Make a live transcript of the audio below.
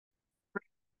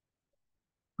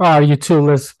All right, you two,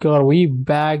 let's go. We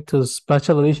back to the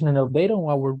special edition and update on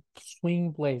our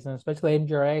swing plays and especially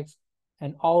Mgrx.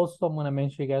 And also, I'm gonna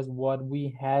mention you guys what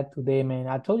we had today, man.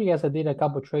 I told you guys I did a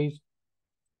couple trades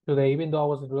today, even though I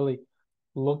wasn't really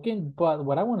looking. But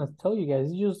what I want to tell you guys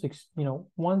is just,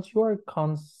 once you are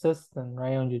consistent,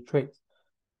 right, on your trades,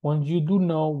 once you do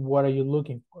know what are you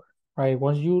looking for, right,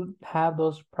 once you have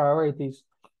those priorities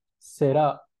set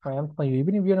up, right, I'm telling you,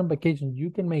 even if you're on vacation, you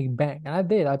can make bank. And I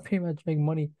did. I pretty much make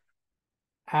money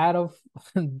out of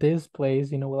this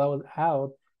place, while I was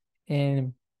out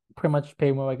and pretty much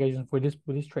pay my vacation for these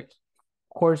trades.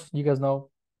 Of course, you guys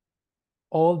know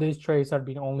all these trades are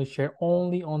being only shared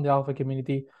only on the alpha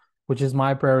community, which is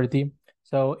my priority.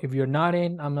 So if you're not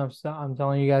in, I'm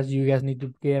telling you guys need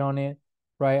to get on it,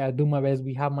 right? I do my best.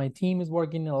 We have my team is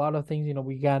working a lot of things.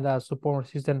 We got a support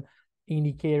system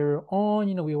indicator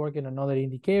on. We're working on other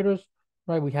indicators,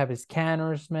 right? We have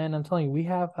scanners, man. I'm telling you, we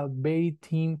have a very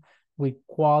team with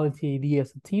quality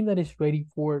ideas, a team that is ready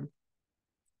for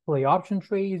play option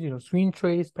trades, swing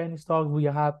trades, penny stocks. We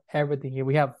have everything here.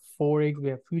 We have forex, we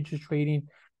have futures trading,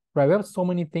 right? We have so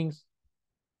many things,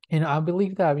 and I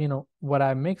believe that what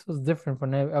I makes us different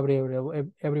from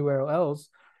everywhere else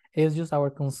is just our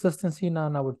consistency and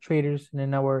our traders and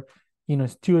then our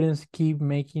students keep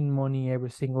making money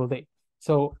every single day.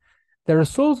 So the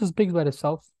results speaks by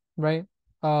itself, right?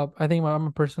 I think I'm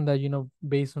a person that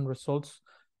based on results.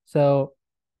 So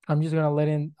I'm just gonna let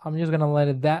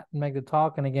it that make the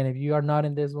talk. And again, if you are not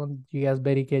in this one, you guys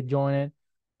better get join it.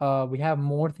 We have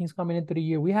more things coming into the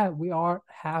year. We are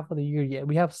half of the year yet.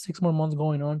 We have 6 more months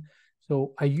going on.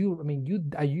 So are you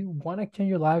wanna change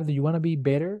your life? Do you wanna be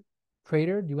better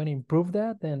trader? Do you wanna improve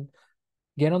that? Then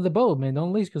get on the boat, man.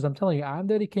 Don't lose, because I'm telling you, I'm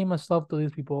dedicating myself to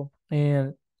these people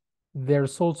and their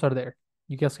results are there.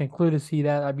 You guys can clearly see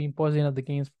that. I've been posting at the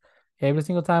games every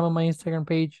single time on my Instagram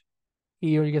page.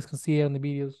 Here you guys can see it on the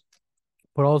videos.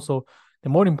 But also, the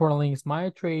more important thing is my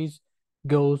trades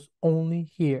goes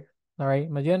only here. All right.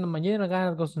 My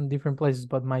kind goes in different places,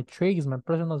 but my trades, my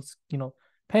personal,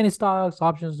 penny stocks,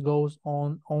 options goes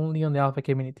on only on the alpha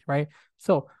community, right?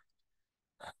 So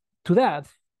to that,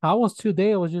 I was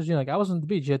today, I was just, I was on the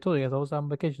beach. I told you guys I was on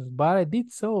vacations, but I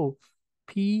did so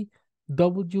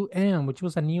PWM, which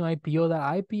was a new IPO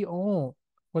that IPO,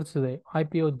 what's today?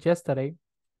 IPO yesterday.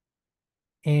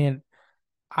 And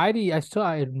I saw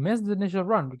I missed the initial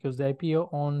run because the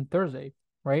IPO on Thursday,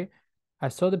 right? I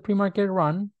saw the pre-market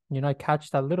run, I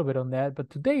catched a little bit on that, but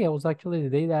today I was actually the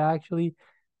day that I actually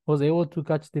was able to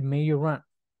catch the major run.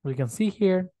 We can see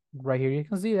here, right here, you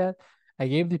can see that I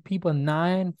gave the people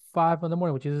 9:05 in the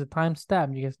morning, which is the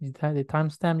timestamp. You can the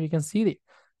timestamp. You can see it.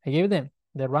 I gave them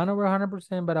they run over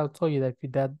 100%, but I'll tell you that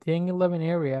if that 10-11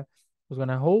 area was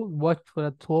gonna hold, watch for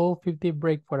the 12:50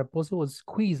 break for a possible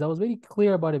squeeze. I was very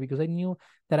clear about it because I knew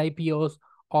that IPOs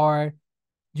are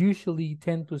usually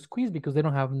tend to squeeze because they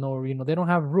don't have they don't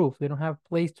have roof, they don't have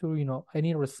place to,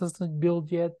 any resistance build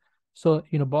yet. So,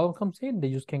 bottom comes in, they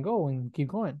just can go and keep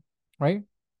going, right?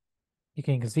 You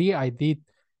can see I did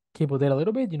keep with it a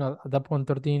little bit, at that point,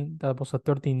 that was a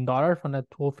 $13 from that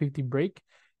 12:50 break,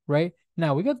 right?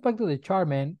 Now we got back to the chart,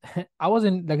 man. I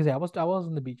wasn't, like I said, I was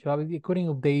on the beach, so I couldn't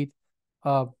update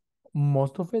uh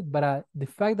most of it, but the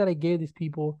fact that I gave these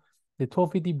people the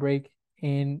 12:50 break,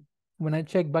 and when I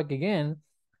checked back again,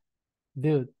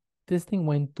 dude, this thing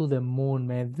went to the moon,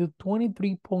 man. The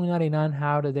 23.99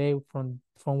 how today from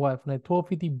what? From the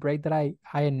 12:50 break that I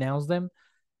announced them.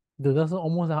 Dude, that's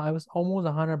almost I was almost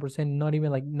 100%, not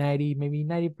even like 90, maybe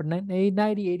 90,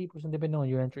 80%, depending on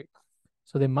your entry.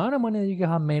 So the amount of money that you can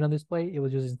have made on this play, it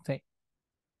was just insane.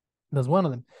 That's one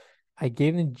of them. I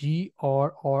gave them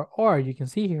GRRR. You can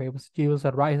see here it was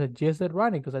a rise. I just said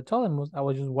running because I told them I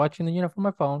was just watching the unit from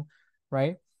my phone,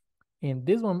 right? And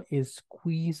this one is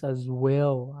squeeze as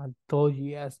well. I told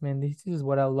you, yes, man. This is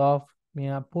what I love.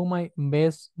 Man, I put my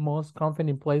best, most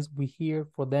confident place we here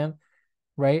for them,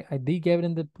 right? I did give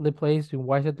them the place to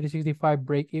watch the 365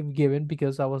 break if given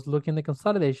because I was looking at the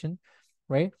consolidation,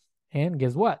 right? And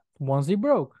guess what? Once it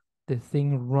broke, the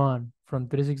thing run from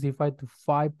 365 to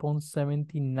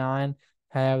 5.79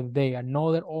 have they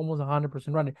another almost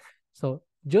 100% running. So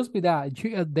just with that,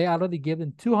 they already gave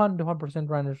them 201%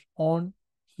 runners on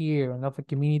here on Alpha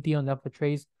Community, on Alpha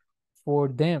Trades for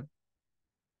them.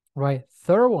 Right.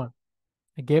 Third one,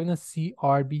 I gave them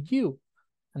CRBU.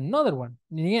 Another one.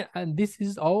 Yeah, and this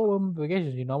is all on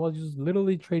vacations. I was just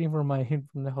literally trading from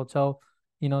from the hotel,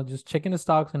 just checking the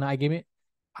stocks, and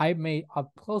I made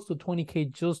up close to 20K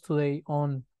just today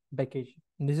on vacation.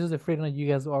 And this is the freedom that you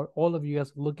guys are all of you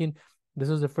guys looking. This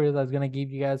is the freedom that's gonna give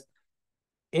you guys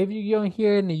if you go in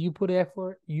here and you put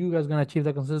effort, you guys gonna achieve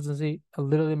the consistency. I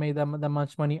literally made that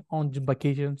much money on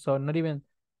vacation, so not even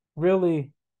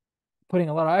really putting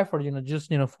a lot of effort. Just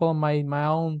following my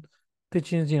own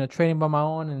teachings. Training by my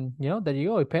own, and there you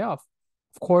go. It pay off.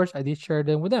 Of course, I did share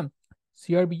them with them.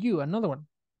 CRBU, another one.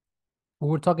 We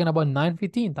were talking about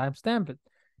 915 timestamp it.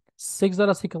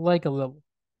 $6 like a level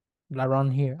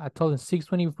around here. I told them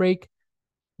 620 break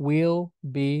will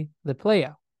be the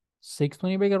playout.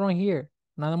 620 break around here.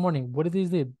 9 in the morning. What is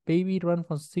this? Baby run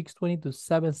from 620 to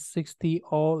 760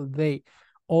 all day.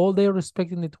 All day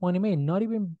respecting the 20 man. Not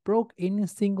even broke any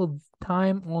single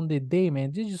time on the day,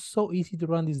 man. This is just so easy to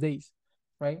run these days,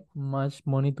 right? Much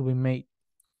money to be made.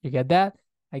 You get that?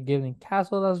 I gave him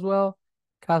Castle as well.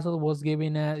 Castle was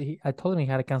giving I told him he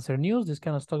had a cancer news. This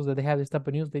kind of stocks that they have this type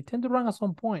of news, they tend to run at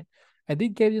some point. I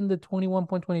did give him the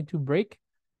 21.22 break,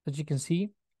 as you can see.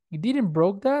 He didn't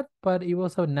broke that, but it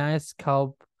was a nice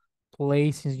scalp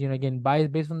play since again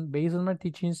based on my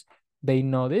teachings, they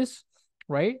know this,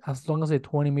 right? As long as the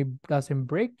 20 doesn't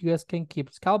break, you guys can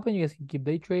keep scalping, you guys can keep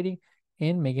day trading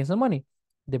and making some money.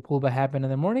 The pullback happened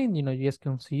in the morning, you guys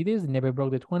can see this. It never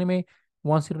broke the 20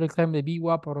 once it reclaimed the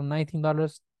VWAP around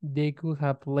 $19, they could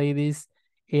have played this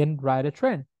and ride a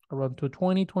trend around to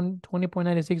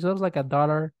 20.96. So that was like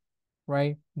 $1,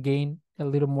 right? Gain a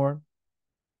little more.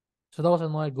 So that was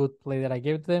another good play that I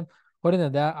gave to them. Other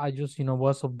than that, I just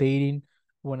was updating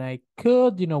when I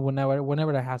could.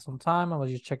 Whenever I had some time, I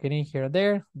was just checking in here and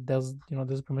there. This is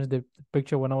pretty much the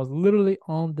picture when I was literally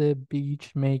on the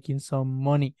beach making some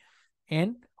money,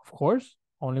 and of course,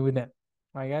 only with them.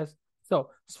 All right, guys. So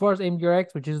as far as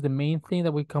Mgrx, which is the main thing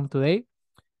that we come today,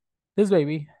 this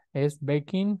baby is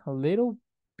making a little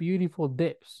beautiful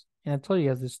dips. And I told you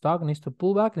guys, the stock needs to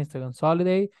pull back, needs to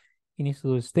consolidate, it needs to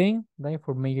do its thing, right?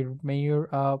 For major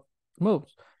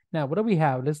moves. Now, what do we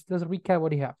have? Let's recap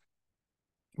what we have.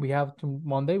 We have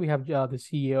Monday, we have the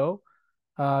CEO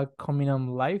coming on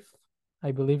live.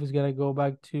 I believe it's gonna go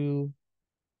back to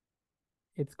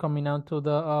it's coming out to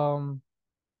the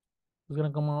it's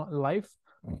gonna come out live.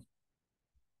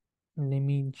 Let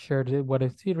me share what I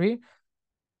see here.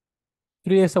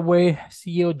 3 days away,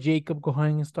 CEO Jacob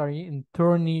Cohen starting in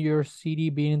tour New York City,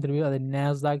 being interviewed at the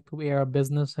NASDAQ to air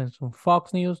business and some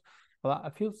Fox News. A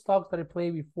few stocks that I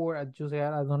played before, I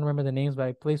don't remember the names, but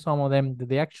I played some of them.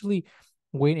 They actually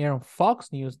went air on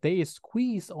Fox News. They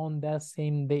squeeze on that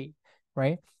same day,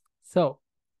 right? So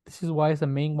this is why it's a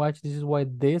main watch. This is why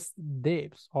these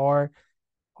dips are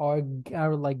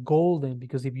like golden,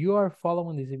 because if you are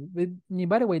following this,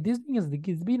 by the way, this thing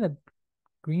it's been a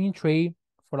green trade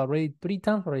for already 3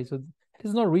 times already. So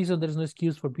there's no reason, there's no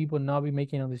excuse for people not be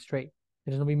making on this trade.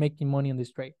 There's not be making money on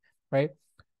this trade, right?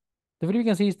 The video you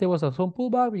can see is there was some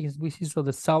pullback because we see so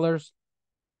the sellers,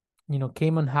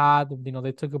 came and had,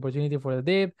 they took opportunity for the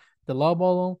dip, the low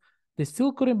volume. They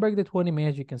still couldn't break the 20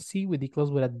 minutes. You can see we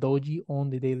closed with a doji on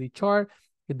the daily chart,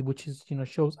 which is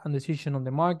shows indecision on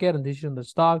the market, indecision on the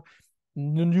stock.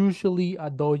 Usually a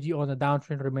doji on the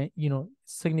downtrend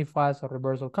signifies a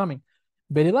reversal coming.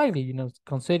 Very likely,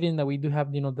 considering that we do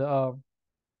have the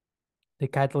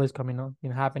catalyst coming on,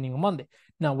 happening on Monday.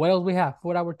 Now, what else we have?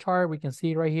 4-hour chart, we can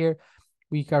see right here,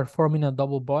 we are forming a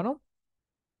double bottom,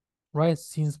 right?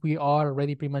 Since we are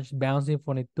already pretty much bouncing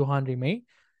from the 200 MA,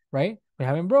 right? We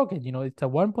haven't broken. It's a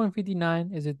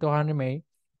 1.59 is it 200 MA. We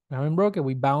haven't broken.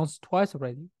 We bounced twice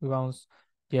already. We bounced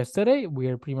yesterday. We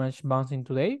are pretty much bouncing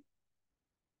today.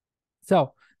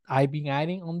 So I've been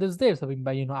adding on this dips. I've been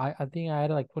buying, I think I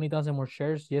added like 20,000 more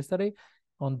shares yesterday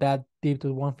on that dip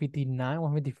to 159,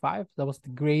 155. That was the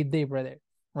great dip right there,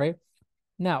 right?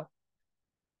 Now,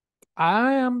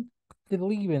 I am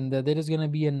believing that there is going to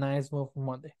be a nice move for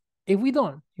Monday. If we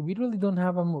really don't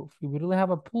have a move, if we really have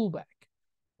a pullback,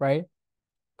 right?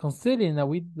 Considering that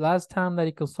last time that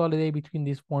it consolidated between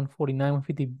this 149,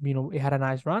 150, it had a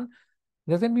nice run.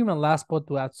 That's going to be my last spot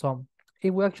to add some.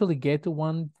 If we actually get to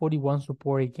 141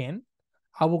 support again,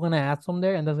 I will going to add some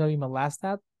there, and that's going to be my last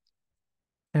add.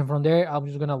 And from there, I'm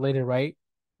just going to let it right?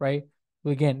 But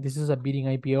again, this is a beating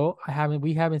IPO.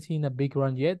 We haven't seen a big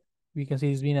run yet. We can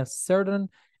see it's been a certain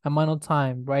amount of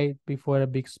time, right, before a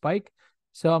big spike.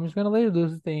 So I'm just going to let it do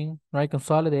this thing, right?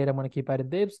 Consolidate. I'm going to keep adding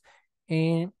dips,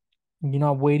 and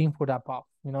waiting for that pop.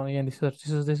 Again, this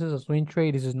is a swing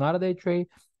trade. This is not a day trade.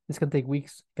 This can take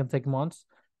weeks, it can take months,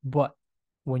 but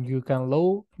when you can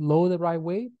low the right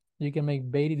way, you can make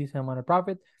very decent amount of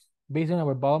profit. Based on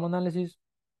our volume analysis,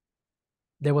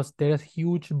 there's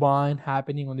huge buying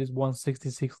happening on this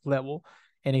 166 level,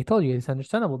 and I told you it's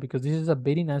understandable because this is a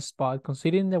very nice spot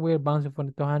considering that we're bouncing from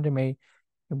the 200 MA.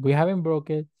 We haven't broke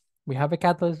it. We have a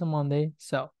catalyst on Monday,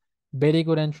 so Very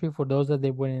good entry for those that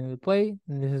they went into play.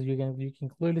 And this is you can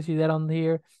clearly see that on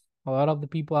here. A lot of the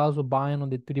people also buying on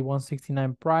the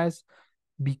 3169 price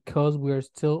because we are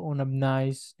still on a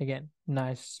nice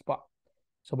spot.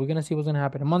 So we're gonna see what's gonna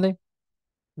happen on Monday,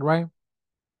 right?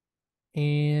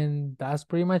 And that's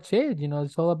pretty much it.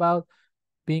 It's all about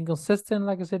being consistent,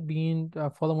 like I said, being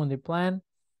following the plan,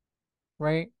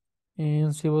 right?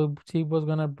 And see what's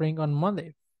gonna bring on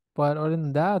Monday. But other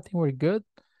than that, I think we're good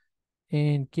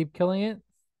and keep killing it.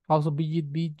 Also,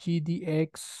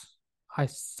 BGDX.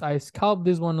 I scalped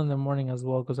this one in the morning as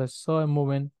well because I saw it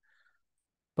moving.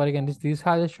 But again, these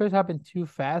trades happen too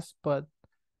fast. But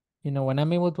when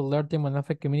I'm able to alert them enough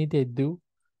a community, I do.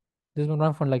 This one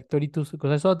ran from like 32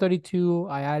 because I saw 32.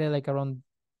 I added like around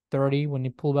 30 when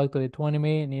it pulled back to the 20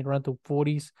 minute and it ran to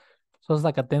 40s. So it's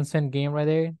like a 10-cent game right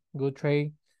there. Good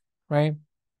trade, right?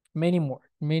 Many more,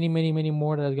 many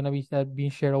more that are gonna be being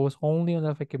shared always only on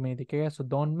the community. Okay, guys? So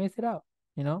don't miss it out.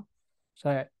 You know. So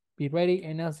yeah, be ready,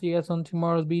 and I'll see you guys on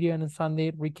tomorrow's video and on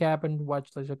Sunday recap and watch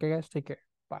list. Okay, guys, take care.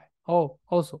 Bye. Oh,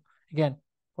 also, again,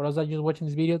 for those that are just watching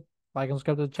this video, like and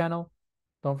subscribe to the channel.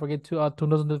 Don't forget to turn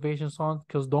those notifications on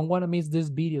because don't want to miss these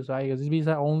videos, right? Because these videos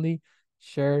are only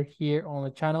shared here on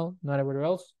the channel, not everywhere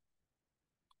else.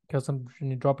 Because I'm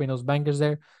dropping those bankers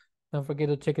there. Don't forget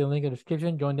to check the link in the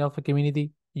description. Join the Alpha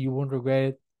community. You won't regret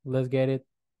it. Let's get it.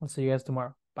 I'll see you guys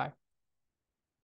tomorrow. Bye.